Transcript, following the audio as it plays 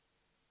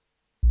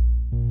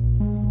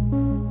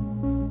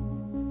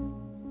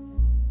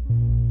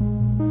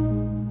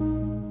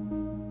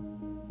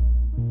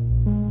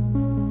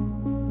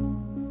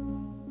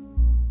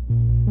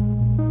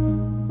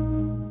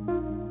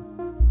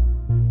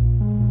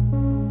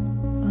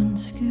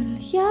Undskyld,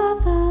 jeg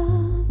var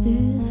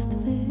vist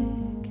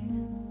væk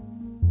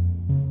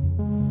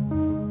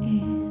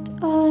et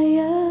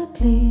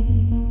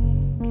øjeblik.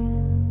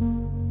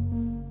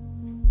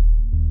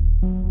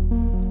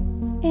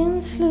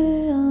 En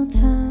sløret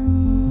tankestreg.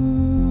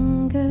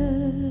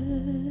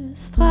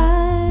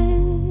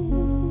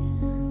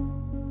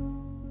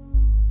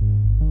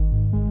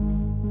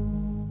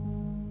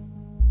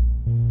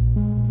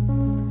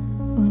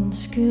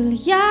 Undskyld,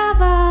 jeg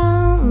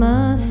var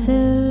mig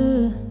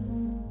selv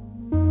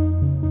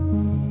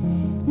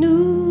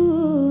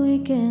nu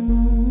igen.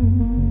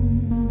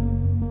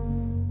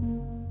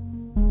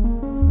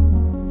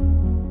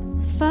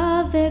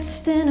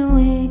 Forveksle nu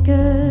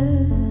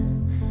ikke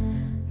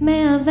med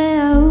at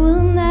være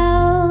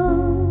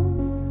udenad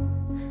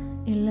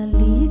eller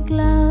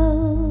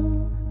ligeglad.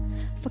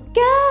 For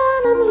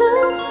gennem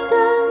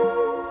lysten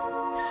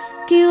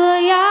giver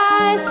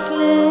jeg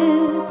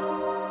slip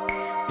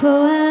på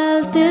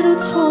alt det du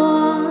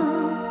tror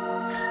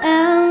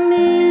er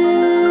mit.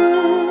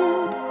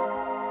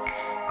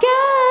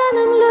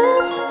 Gennem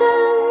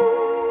lysten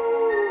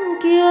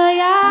giver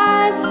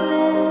jeg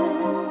slip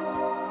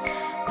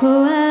på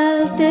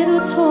alt det du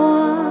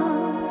tror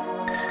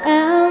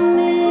er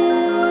mit.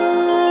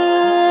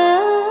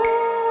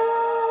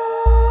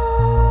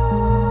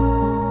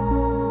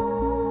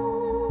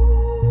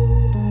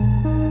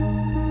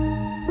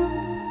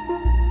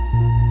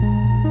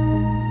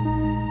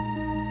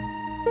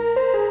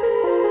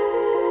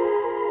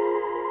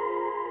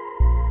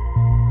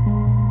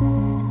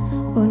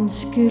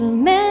 Undskyld,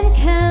 men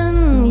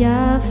kan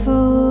jeg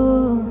få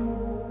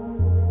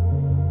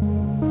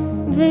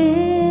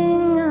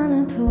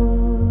vingerne på?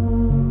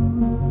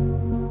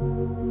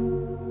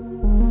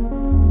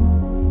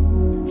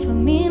 For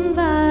min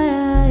vej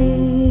er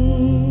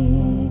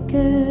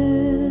ikke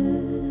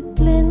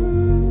blind.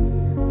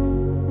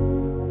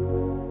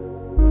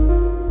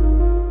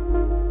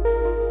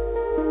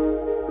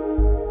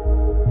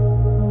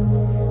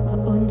 Og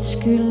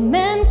undskyld,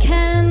 men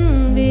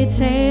kan vi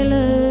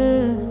tale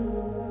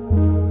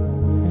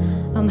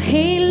om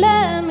hele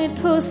mit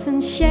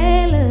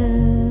potentiale?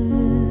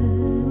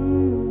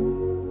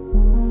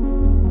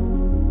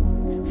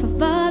 For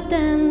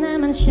hvordan er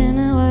man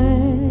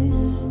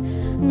generøs,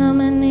 når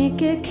man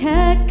ikke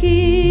kan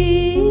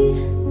give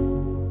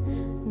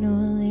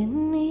noget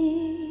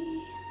indeni?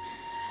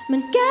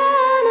 Men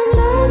gennem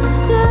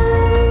lysten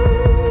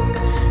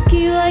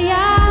giver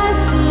jeg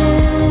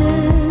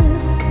slip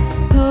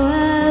på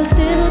alt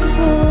det du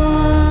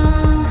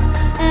tror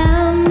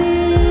er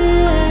mit.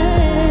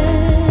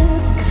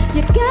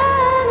 Jeg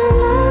gennem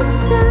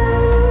lysten,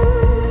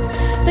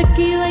 der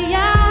giver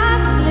jeg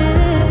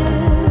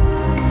slip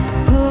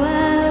på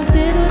alt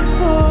det du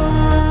tror.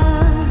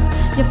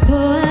 Ja, på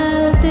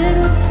alt det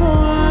du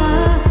tror.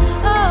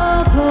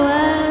 På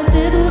alt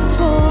det du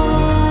tror.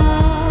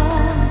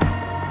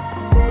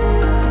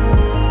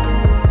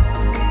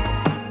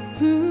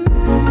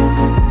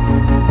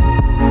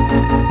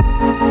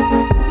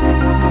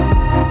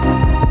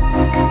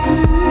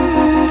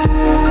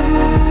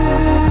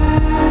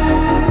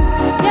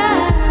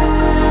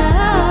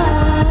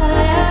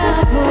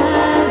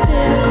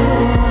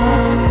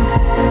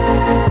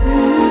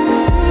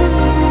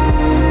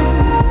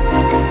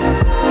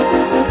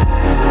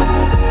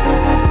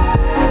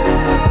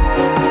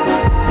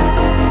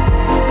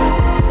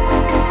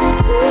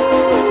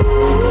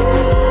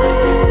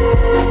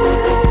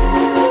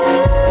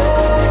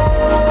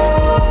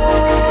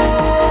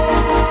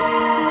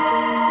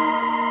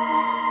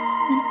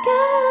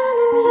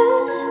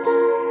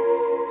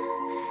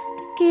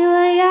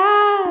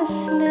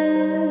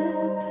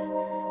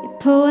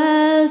 På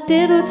alt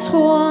det du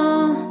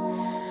tror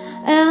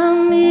er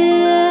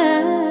mit.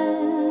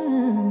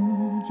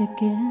 Jeg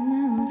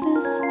gennem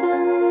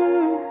lysten,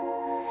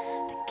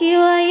 der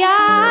giver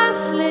jeg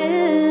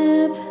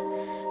slip.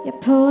 Ja,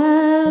 på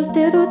alt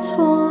det du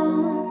tror.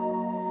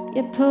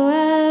 Ja, på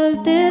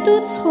alt det du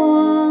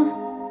tror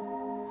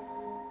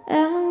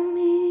er